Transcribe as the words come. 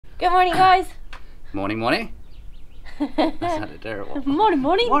Good morning, guys. Morning, morning. That sounded terrible. Morning,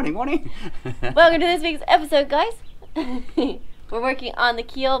 morning. Morning, morning. Welcome to this week's episode, guys. We're working on the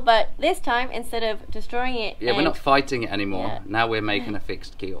keel, but this time, instead of destroying it... Yeah, we're not fighting it anymore. Yeah. Now we're making a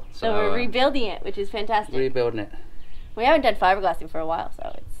fixed keel. So we're rebuilding it, which is fantastic. Rebuilding it. We haven't done fiberglassing for a while,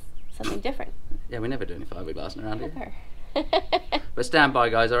 so it's something different. Yeah, we never do any fiberglassing around here. Never. But stand by,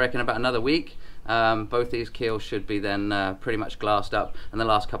 guys. I reckon about another week, both these keels should be then pretty much glassed up, and the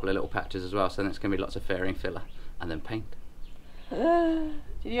last couple of little patches as well. So then it's going to be lots of fairing filler and then paint. Did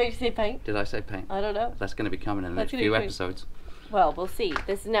you actually say paint? Did I say paint? I don't know. That's going to be coming in the next few episodes. Well, we'll see.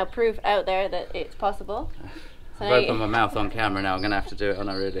 This is now proof out there that it's possible. So I've opened my mouth on camera now. I'm going to have to do it, aren't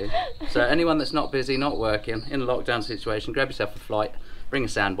I, really? So anyone that's not busy, not working, in a lockdown situation, grab yourself a flight, bring a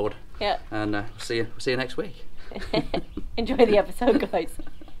sandboard, yeah, and we'll see you next week. Enjoy the episode, guys.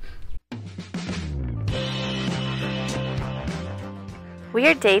 We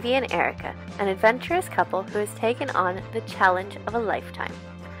are Davy and Erica, an adventurous couple who has taken on the challenge of a lifetime.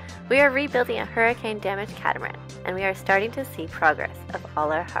 We are rebuilding a hurricane-damaged catamaran, and we are starting to see progress of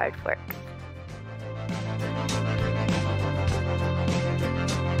all our hard work.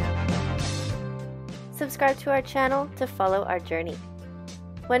 Subscribe to our channel to follow our journey.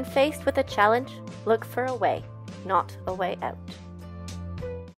 When faced with a challenge, look for a way, not a way out.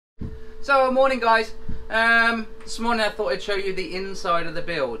 So, morning, guys. This morning I thought I'd show you the inside of the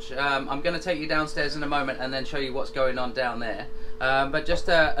bilge. I'm going to take you downstairs in a moment and then show you what's going on down there. But just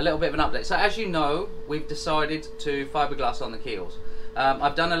a little bit of an update. So as you know, we've decided to fiberglass on the keels.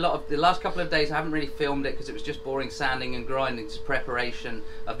 I've done a lot of, the last couple of days I haven't really filmed it because it was just boring sanding and grinding to preparation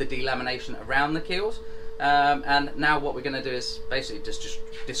of the delamination around the keels. And now what we're going to do is basically just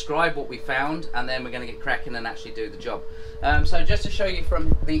describe what we found, and then we're going to get cracking and actually do the job. So just to show you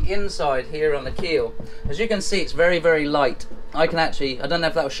from the inside here on the keel, as you can see, it's very, very light. I can actually, I don't know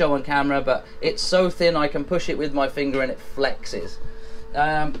if that will show on camera, but it's so thin I can push it with my finger and it flexes.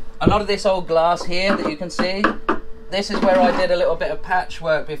 A lot of this old glass here that you can see, this is where I did a little bit of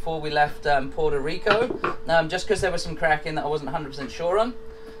patchwork before we left Puerto Rico, just because there was some cracking that I wasn't 100% sure on.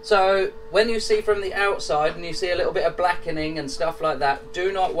 So when you see from the outside and you see a little bit of blackening and stuff like that,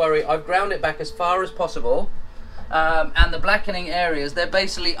 do not worry. I've ground it back as far as possible, and the blackening areas, they're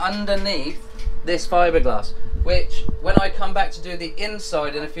basically underneath this fiberglass, which when I come back to do the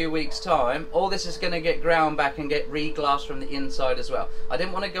inside in a few weeks time, all this is going to get ground back and get re-glassed from the inside as well. I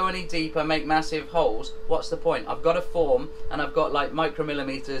didn't want to go any deeper, make massive holes. What's the point? I've got a form and I've got like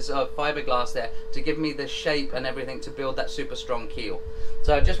micromillimeters of fiberglass there to give me the shape and everything to build that super strong keel.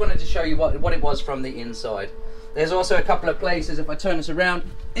 So I just wanted to show you what it was from the inside. There's also a couple of places, if I turn this around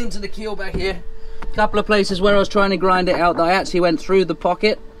into the keel back here, a couple of places where I was trying to grind it out that I actually went through the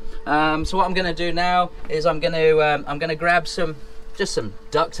pocket. So what I'm going to do now is I'm going to grab some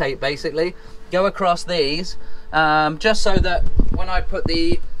duct tape, basically, go across these, just so that when I put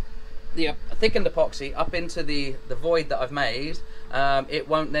the thickened epoxy up into the void that I've made, it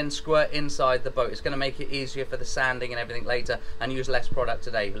won't then squirt inside the boat. It's going to make it easier for the sanding and everything later, and use less product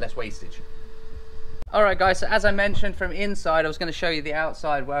today, less wastage. Alright guys, so as I mentioned from inside, I was going to show you the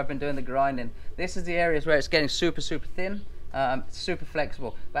outside where I've been doing the grinding. This is the areas where it's getting super thin, super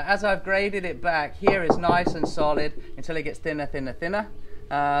flexible. But as I've graded it back, here is nice and solid until it gets thinner.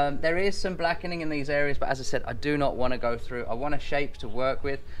 There is some blackening in these areas, but as I said, I do not want to go through. I want a shape to work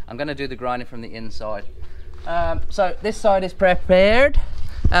with. I'm going to do the grinding from the inside. So this side is prepared.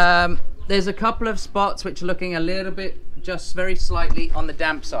 There's a couple of spots which are looking a little bit, just very slightly on the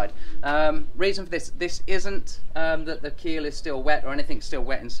damp side. Reason for this isn't that the keel is still wet or anything's still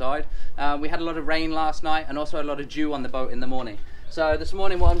wet inside. We had a lot of rain last night and also a lot of dew on the boat in the morning. So this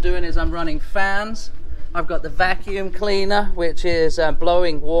morning what I'm doing is I'm running fans. I've got the vacuum cleaner, which is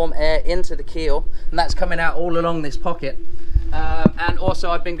blowing warm air into the keel, and that's coming out all along this pocket. And also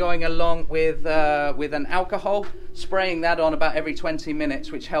I've been going along with an alcohol, spraying that on about every 20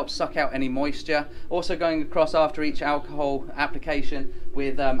 minutes, which helps suck out any moisture. Also going across after each alcohol application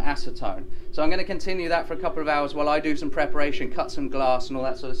with acetone. So I'm going to continue that for a couple of hours while I do some preparation, cut some glass and all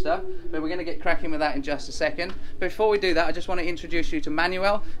that sort of stuff. But we're going to get cracking with that in just a second. But before we do that, I just want to introduce you to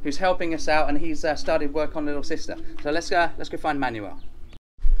Manuel, who's helping us out, and he's started work on Little Sister. So let's go find Manuel.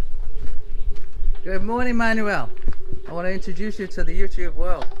 Good morning, Manuel. I want to introduce you to the YouTube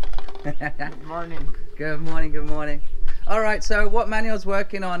world. Good morning. Good morning, good morning. Alright, so what Manuel's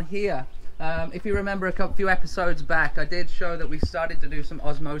working on here, if you remember a few episodes back, I did show that we started to do some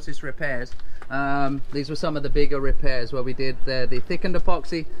osmosis repairs. These were some of the bigger repairs where we did the thickened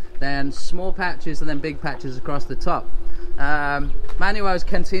epoxy, then small patches and then big patches across the top. Manuel's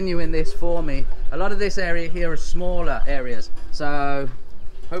continuing this for me. A lot of this area here are smaller areas, so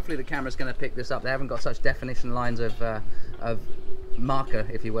hopefully the camera's going to pick this up. They haven't got such definition lines of marker,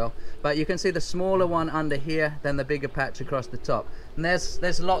 if you will, but you can see the smaller one under here than the bigger patch across the top, and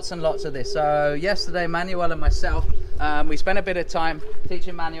there's lots and lots of this. So yesterday Manuel and myself, we spent a bit of time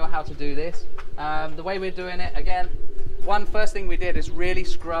teaching Manuel how to do this. The way we're doing it, again, first thing we did is really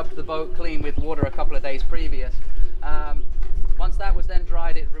scrub the boat clean with water a couple of days previous. Once that was then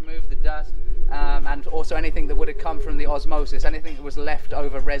dried, it removed the dust, and also anything that would have come from the osmosis, anything that was left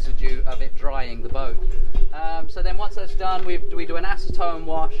over residue of it drying the boat. So then once that's done, we do an acetone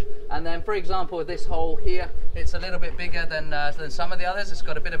wash, and then, for example, with this hole here, it's a little bit bigger than some of the others. It's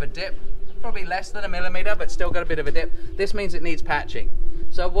got a bit of a dip, probably less than 1 millimeter, but still got a bit of a dip. This means it needs patching.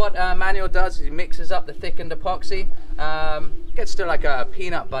 So what Manuel does is he mixes up the thickened epoxy, gets to like a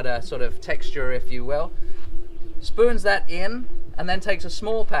peanut butter sort of texture, if you will, spoons that in, and then takes a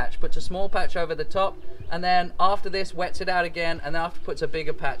small patch, puts a small patch over the top, and then after this wets it out again, and then after puts a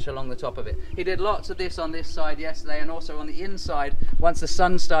bigger patch along the top of it. He did lots of this on this side yesterday, and also on the inside. Once the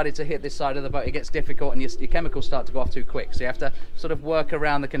sun started to hit this side of the boat, it gets difficult and your chemicals start to go off too quick, so you have to sort of work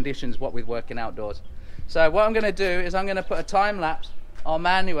around the conditions what with working outdoors. So what I'm going to do is I'm going to put a time lapse on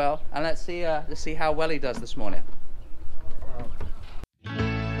Manuel, and let's see how well he does this morning.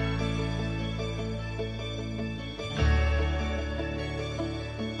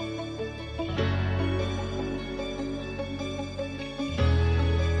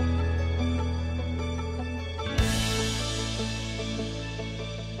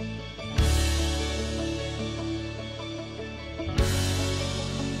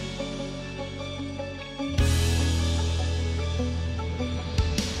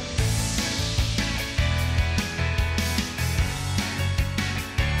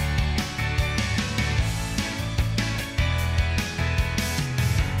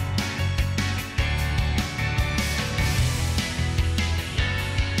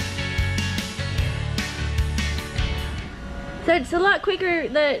 So it's a lot quicker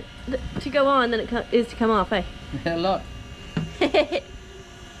to go on than it is to come off, eh? A lot.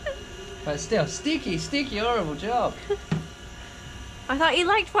 But still, sticky, horrible job. I thought you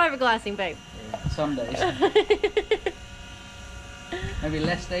liked fiberglassing, babe. Yeah, some days. Maybe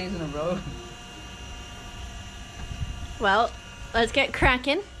less days in a row. Well, let's get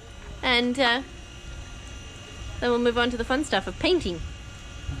cracking, and then we'll move on to the fun stuff of painting.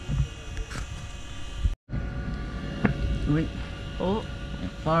 Wait. Oh,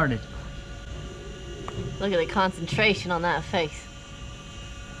 it farted. Look at the concentration on that face.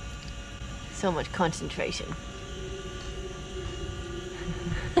 So much concentration.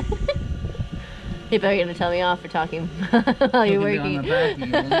 You better gonna tell me off for talking while you're working. On the back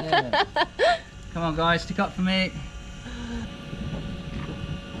again, yeah. Come on, guys, stick up for me.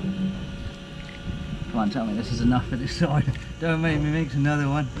 Come on, tell me this is enough for this side. Don't make me mix another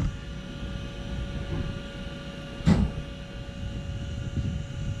one.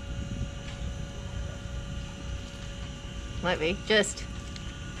 Might be, just.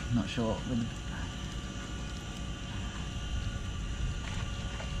 I'm not sure.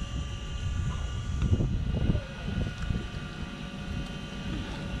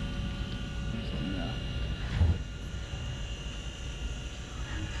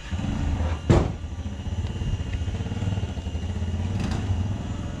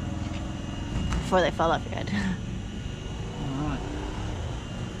 Before they fall off your head. Alright.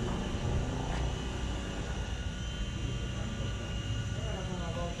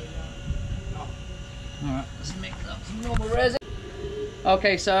 Alright, let's mix up some normal resin.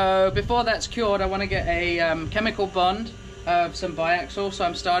 Okay, so before that's cured, I want to get a chemical bond of some biaxal, so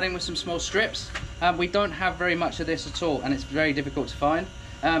I'm starting with some small strips. We don't have very much of this at all, and it's very difficult to find.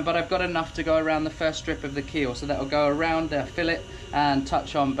 But I've got enough to go around the first strip of the keel, so that'll go around the fillet and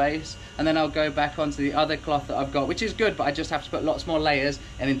touch on base, and then I'll go back onto the other cloth that I've got, which is good, but I just have to put lots more layers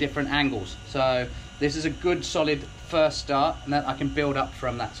and in different angles. So this is a good solid first start, and then I can build up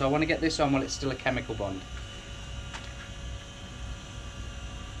from that. So I want to get this on while it's still a chemical bond.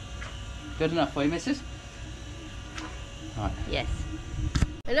 Good enough for you, missus? Right. Yes.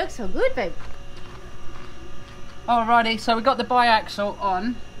 It looks so good, babe. Alrighty, so we've got the biaxal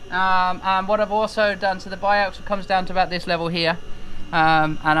on, and what I've also done, so the biaxal comes down to about this level here,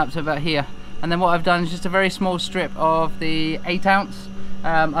 and up to about here, and then what I've done is just a very small strip of the 8 ounce.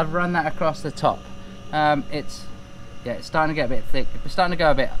 I've run that across the top. It's starting to get a bit thick. It's starting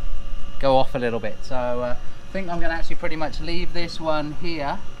to go off a little bit, so I think I'm going to actually pretty much leave this one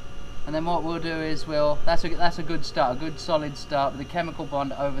here, and then what we'll do is that's a good start, a good solid start with the chemical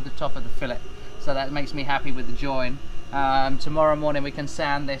bond over the top of the fillet. So that makes me happy with the join. Tomorrow morning we can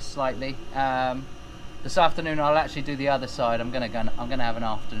sand this slightly, this afternoon I'll actually do the other side. I'm gonna have an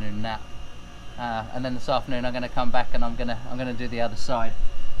afternoon nap, and then this afternoon I'm gonna come back and I'm gonna do the other side.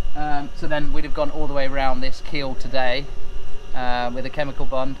 So then we'd have gone all the way around this keel today with a chemical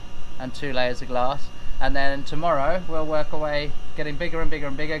bond and 2 layers of glass, and then tomorrow we'll work away, getting bigger and bigger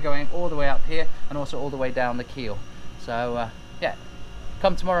and bigger, going all the way up here and also all the way down the keel. So yeah,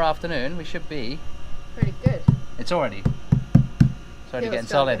 come tomorrow afternoon we should be pretty good. It's already getting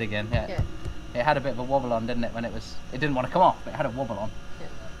solid again. Yeah. It had a bit of a wobble on, didn't it, when it didn't want to come off, but it had a wobble on.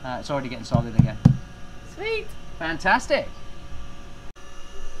 Yeah. It's already getting solid again. Sweet. Fantastic.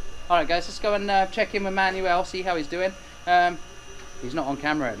 Alright guys, let's go and check in with Manuel, see how he's doing. He's not on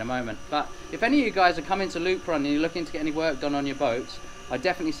camera at the moment, but if any of you guys are coming to Loop Run and you're looking to get any work done on your boats, I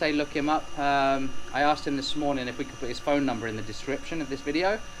definitely say look him up. I asked him this morning if we could put his phone number in the description of this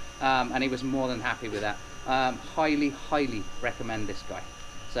video, and he was more than happy with that. Highly recommend this guy.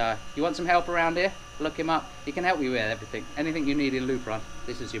 So you want some help around here, look him up. He can help you with everything, anything you need in Loop Run,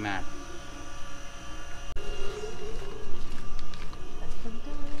 this is your man.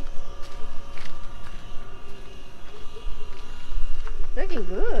 Looking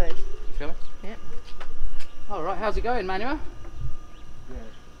good. You feel it? Yeah. Alright, how's it going, Manuel? Good.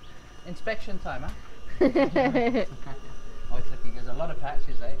 Inspection time, huh? Oh, it's looking, there's a lot of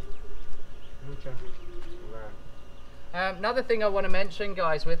patches, eh? Okay. Another thing I want to mention,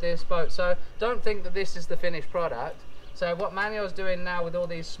 guys, with this boat, so don't think that this is the finished product. So what Manuel's doing now with all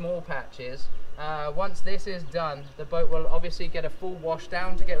these small patches, once this is done, the boat will obviously get a full wash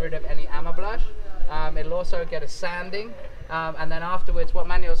down to get rid of any amablush. It'll also get a sanding, and then afterwards what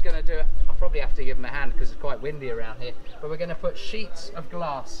Manuel's going to do, I'll probably have to give him a hand because it's quite windy around here, but we're going to put sheets of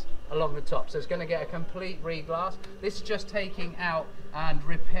glass along the top, so it's going to get a complete re-glass. This is just taking out and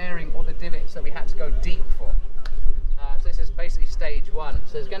repairing all the divots that we had to go deep for. So this is basically stage 1.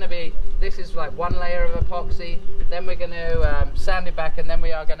 So there's going to be, this is like 1 layer of epoxy, then we're going to sand it back, and then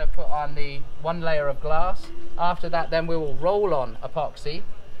we are going to put on the 1 layer of glass. After that then we will roll on epoxy.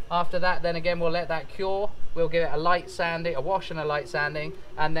 After that then again we'll let that cure, we'll give it a light sanding, a wash and a light sanding,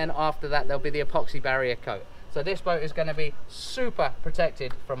 and then after that there'll be the epoxy barrier coat. So this boat is going to be super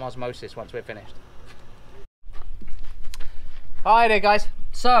protected from osmosis once we're finished. Hi there guys,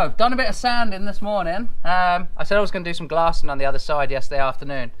 so done a bit of sanding this morning. I said I was going to do some glassing on the other side yesterday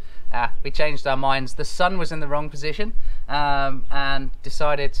afternoon. We changed our minds. The sun was in the wrong position, and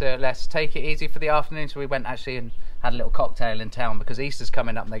decided to let's take it easy for the afternoon, so we went actually and had a little cocktail in town because Easter's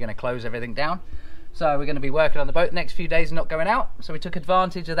coming up and they're going to close everything down. So we're going to be working on the boat the next few days and not going out, so we took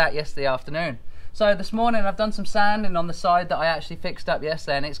advantage of that yesterday afternoon. So this morning I've done some sanding on the side that I actually fixed up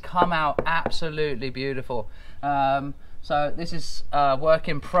yesterday, and it's come out absolutely beautiful. So this is work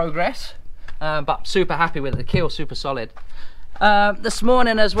in progress, but super happy with it. The keel's super solid. This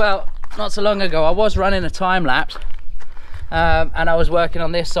morning as well, not so long ago, I was running a time lapse, and I was working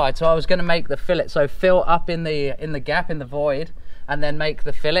on this side. So I was going to make the fillet, so fill up in the gap in the void, and then make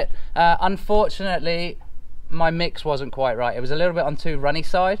the fillet. Unfortunately, my mix wasn't quite right. It was a little bit on too runny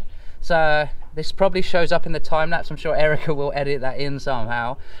side. So this probably shows up in the time lapse. I'm sure Erica will edit that in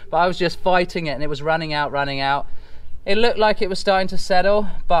somehow. But I was just fighting it, and it was running out. It looked like it was starting to settle,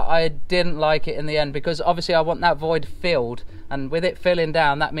 but I didn't like it in the end, because obviously I want that void filled, and with it filling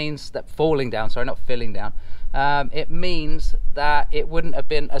down, that means that falling down, sorry, not filling down, it means that it wouldn't have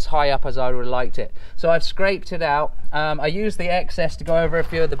been as high up as I would have liked it. So I've scraped it out. I used the excess to go over a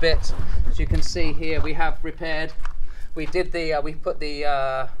few of the bits. As you can see here, we have repaired. We did the, we put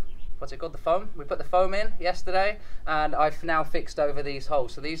the, what's it called, the foam? We put the foam in yesterday, and I've now fixed over these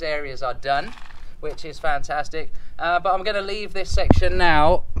holes. So these areas are done, which is fantastic. But I'm going to leave this section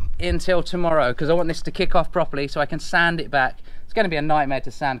now until tomorrow, because I want this to kick off properly so I can sand it back. It's going to be a nightmare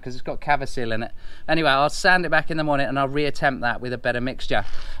to sand because it's got Cavasil in it. Anyway, I'll sand it back in the morning and I'll reattempt that with a better mixture.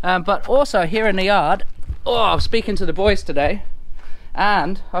 But also here in the yard, I was speaking to the boys today,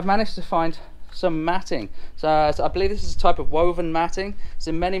 and I've managed to find some matting. So I believe this is a type of woven matting. It's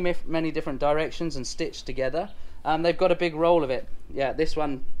in many different directions and stitched together. They've got a big roll of it. Yeah, this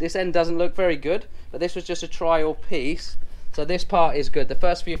end doesn't look very good, but this was just a trial piece. So this part is good. The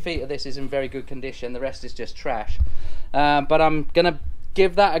first few feet of this is in very good condition. The rest is just trash. But I'm gonna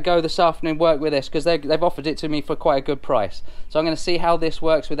give that a go this afternoon, work with this, because they've offered it to me for quite a good price. So I'm going to see how this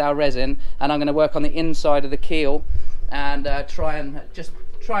works with our resin, and I'm going to work on the inside of the keel, and try and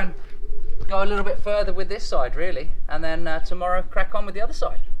go a little bit further with this side really, and then tomorrow crack on with the other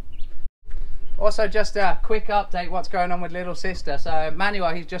side. Also, just a quick update what's going on with little sister. So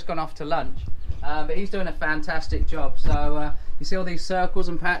Manuel, he's just gone off to lunch, but he's doing a fantastic job. So you see all these circles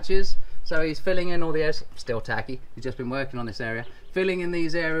and patches, so he's filling in all the areas. Still tacky, he's just been working on this area, filling in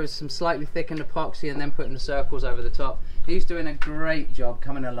these areas, some slightly thickened epoxy, and then putting the circles over the top. He's doing a great job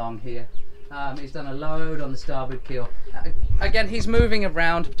coming along here. He's done a load on the starboard keel. Again, he's moving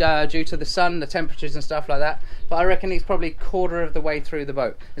around due to the sun, the temperatures and stuff like that, but I reckon he's probably quarter of the way through the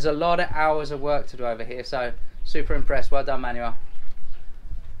boat. There's a lot of hours of work to do over here, so super impressed. Well done, Manuel.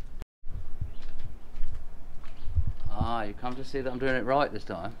 Ah, you come to see that I'm doing it right this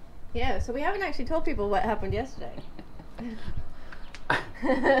time. Yeah, so we haven't actually told people what happened yesterday.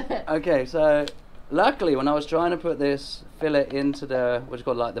 Okay, so luckily when I was trying to put this fillet into the, what's it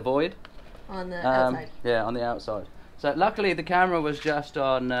called, like the void? On the outside. Yeah, on the outside. So luckily the camera was just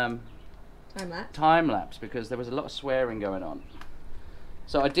on time lapse because there was a lot of swearing going on.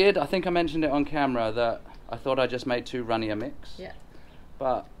 So I think I mentioned it on camera that I thought I just made too runny a mix. Yeah.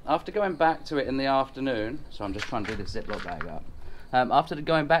 But after going back to it in the afternoon, so I'm just trying to do this Ziploc bag up. After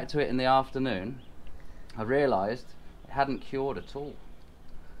going back to it in the afternoon, I realised it hadn't cured at all.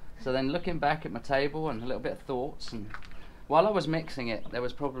 So then looking back at my table and a little bit of thoughts, and while I was mixing it, there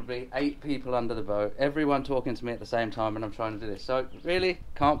was probably 8 people under the boat, everyone talking to me at the same time, and I'm trying to do this. So really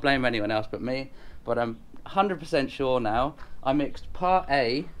can't blame anyone else but me, but I'm 100% sure now I mixed part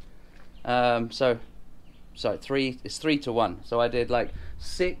A, so it's 3 to 1. So I did like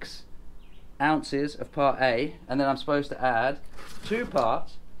 6 ounces of part A, and then I'm supposed to add 2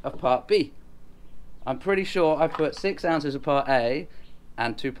 parts of part B. I'm pretty sure I put 6 ounces of part A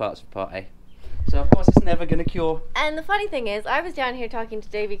and 2 parts of part A. So of course it's never going to cure. And the funny thing is, I was down here talking to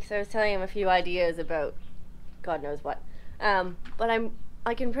Davy because I was telling him a few ideas about God knows what. But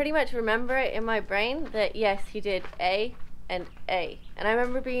I can pretty much remember it in my brain that yes, he did A and A. And I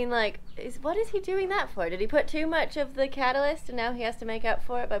remember being like, what is he doing that for? Did he put too much of the catalyst and now he has to make up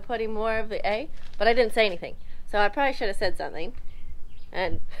for it by putting more of the A? But I didn't say anything. So I probably should have said something.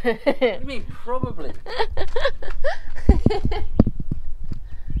 And What do you mean, probably?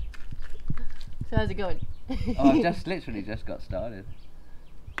 So how's it going? Oh, I've just literally just got started.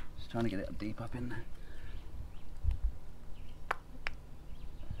 Just trying to get it deep up in there.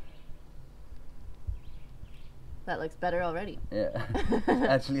 That looks better already. Yeah, it's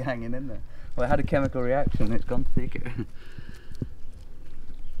actually hanging in there. Well, I had a chemical reaction, it's gone thicker.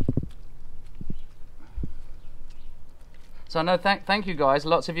 So no, thank you guys.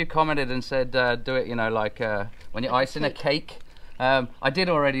 Lots of you commented and said do it, you know, like when you're icing a cake. I did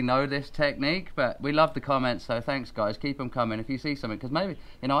already know this technique, but we love the comments, so thanks guys, keep them coming if you see something, because maybe,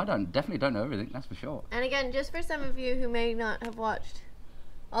 you know, I definitely don't know everything, that's for sure. And again, just for some of you who may not have watched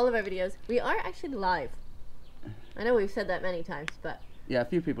all of our videos, we are actually live. I know we've said that many times, but... Yeah, a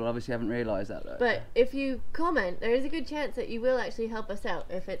few people obviously haven't realised that though. But if you comment, there is a good chance that you will actually help us out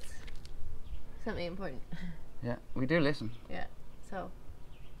if it's something important. Yeah, we do listen. Yeah, so...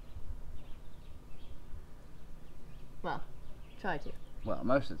 Well... Try to. Well,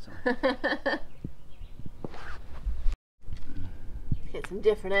 most of the time. Hit some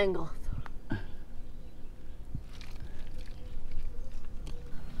different angles.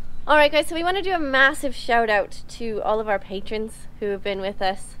 Alright guys, so we want to do a massive shout out to all of our patrons who have been with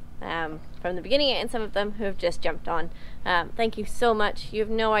us from the beginning, and some of them who have just jumped on. Thank you so much. You have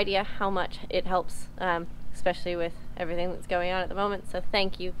no idea how much it helps, especially with everything that's going on at the moment, so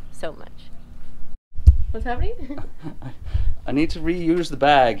thank you so much. What's happening? I need to reuse the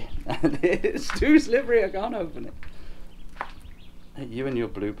bag. It's too slippery, I can't open it. Hey, you and your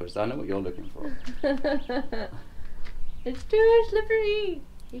bloopers, I know what you're looking for. It's too slippery.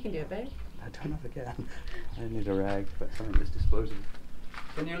 You can do it, babe. I don't know if I can. I need a rag, but something that's disposable.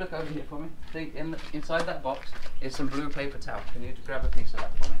 Can you look over here for me? See, inside that box is some blue paper towel. Can you grab a piece of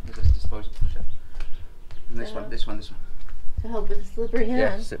that for me? Because it's disposable shit. And this one. To help with the slippery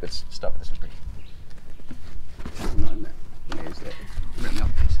hands. Yeah, stop the slippery. Not in there. Here's it. Rip me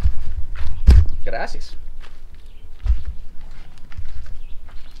off, please. Gracias. Is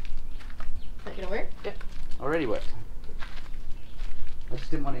that gonna work? Yeah, already worked. I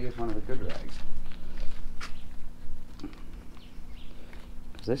just didn't want to use one of the good rags.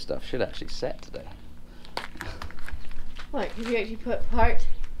 Because this stuff should actually set today. What? Because you actually put part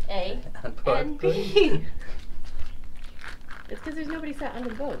A and B. It's because there's nobody sat under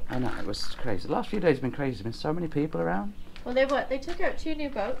the boat. I know, it was crazy. The last few days have been crazy. There's been so many people around. Well, they took out 2 new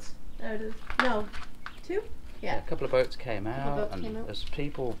boats. No, 2? Yeah. A couple of boats came out, and there's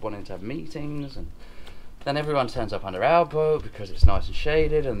people wanting to have meetings, and then everyone turns up under our boat because it's nice and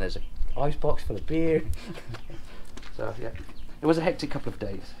shaded, and there's an ice box full of beer. So yeah, it was a hectic couple of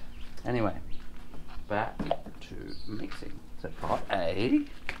days. Anyway, back to mixing. So part A.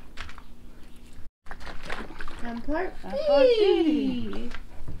 And part B.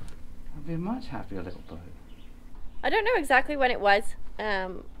 I'll be a much happier little boat. I don't know exactly when it was.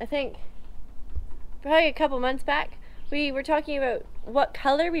 I think probably a couple months back we were talking about what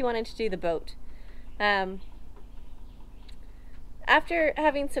color we wanted to do the boat. After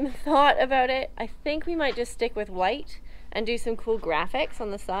having some thought about it, I think we might just stick with white and do some cool graphics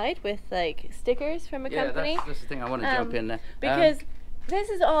on the side with like stickers from a company. Yeah, that's the thing I want to jump in there. Because this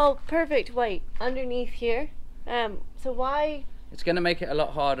is all perfect white underneath here. So why? It's going to make it a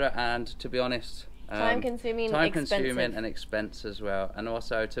lot harder, and to be honest, time-consuming, and expense as well. And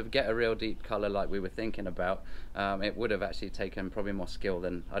also to get a real deep colour like we were thinking about, it would have actually taken probably more skill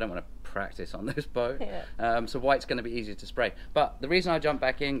than I don't want to practice on this boat. Yeah. So white's going to be easier to spray. But the reason I jumped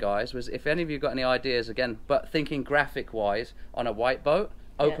back in, guys, was if any of you got any ideas, again, but thinking graphic-wise on a white boat,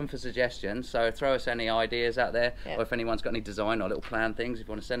 open for suggestions, so throw us any ideas out there, or if anyone's got any design or little plan things, if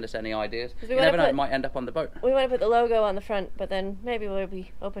you want to send us any ideas, you never know, it might end up on the boat. We want to put the logo on the front, but then maybe we'll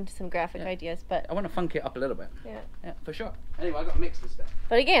be open to some graphic ideas. But I want to funk it up a little bit. Yeah, for sure. Anyway, I got mixed this stuff.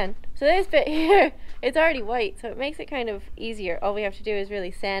 But again, so this bit here, it's already white, so it makes it kind of easier. All we have to do is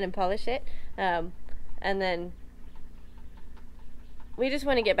really sand and polish it, and then we just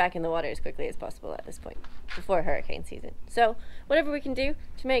want to get back in the water as quickly as possible at this point, before hurricane season. So whatever we can do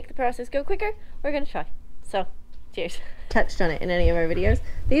to make the process go quicker, we're going to try. So, cheers. Touched on it in any of our videos.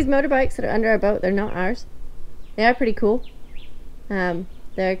 These motorbikes that are under our boat, they're not ours. They are pretty cool. They're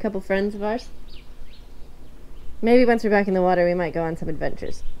a couple friends of ours. Maybe once we're back in the water, we might go on some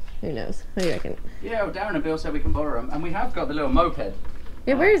adventures. Who knows? What do you reckon? Yeah, well, Darren and Bill said we can borrow them, and we have got the little moped.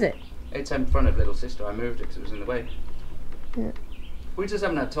 Yeah, where is it? It's in front of little sister. I moved it because it was in the way. Yeah. We just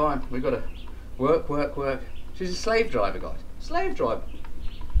haven't had time. We've got to work. She's a slave driver, guys. Slave driver.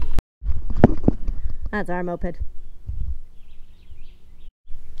 That's our moped.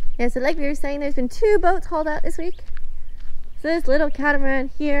 Yeah, so like we were saying, there's been 2 boats hauled out this week. So this little catamaran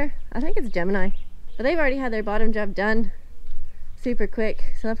here, I think it's Gemini. But they've already had their bottom job done super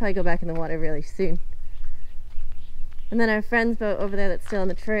quick, so they'll probably go back in the water really soon. And then our friend's boat over there that's still on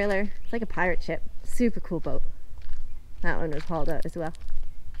the trailer, it's like a pirate ship. Super cool boat. That one was hauled out as well.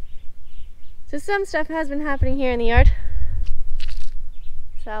 So some stuff has been happening here in the yard.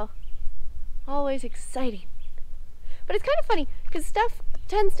 So, always exciting. But it's kind of funny, because stuff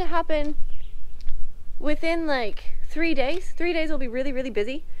tends to happen within like 3 days. 3 days will be really, really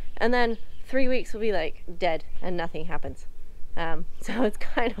busy, and then 3 weeks will be like dead and nothing happens. So it's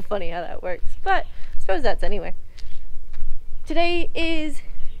kind of funny how that works, but I suppose that's anyway. Today is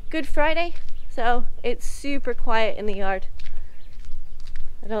Good Friday, so it's super quiet in the yard.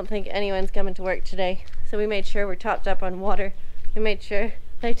 I don't think anyone's coming to work today, so we made sure we're topped up on water. We made sure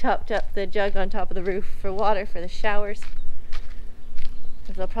they topped up the jug on top of the roof for water for the showers.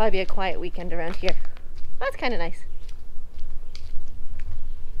 There'll probably be a quiet weekend around here. That's kind of nice.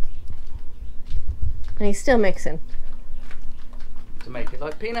 And he's still mixing. To make it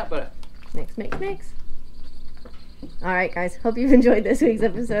like peanut butter. Mix. Alright guys, hope you've enjoyed this week's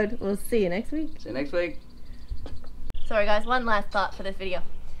episode. We'll see you next week. See you next week. Sorry guys, one last thought for this video.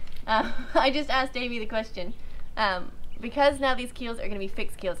 I just asked Davy the question, because now these keels are going to be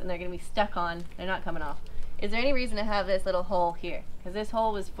fixed keels and they're going to be stuck on, they're not coming off, is there any reason to have this little hole here? Because this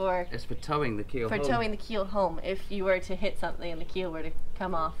hole was for... It's for towing the keel home. For towing the keel home. If you were to hit something and the keel were to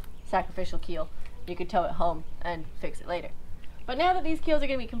come off, sacrificial keel, you could tow it home and fix it later. But now that these keels are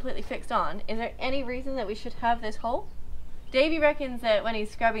going to be completely fixed on, is there any reason that we should have this hole? Davy reckons that when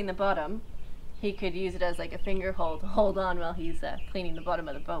he's scrubbing the bottom, he could use it as like a finger hole to hold on while he's cleaning the bottom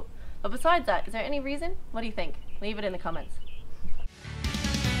of the boat. But besides that, is there any reason? What do you think? Leave it in the comments.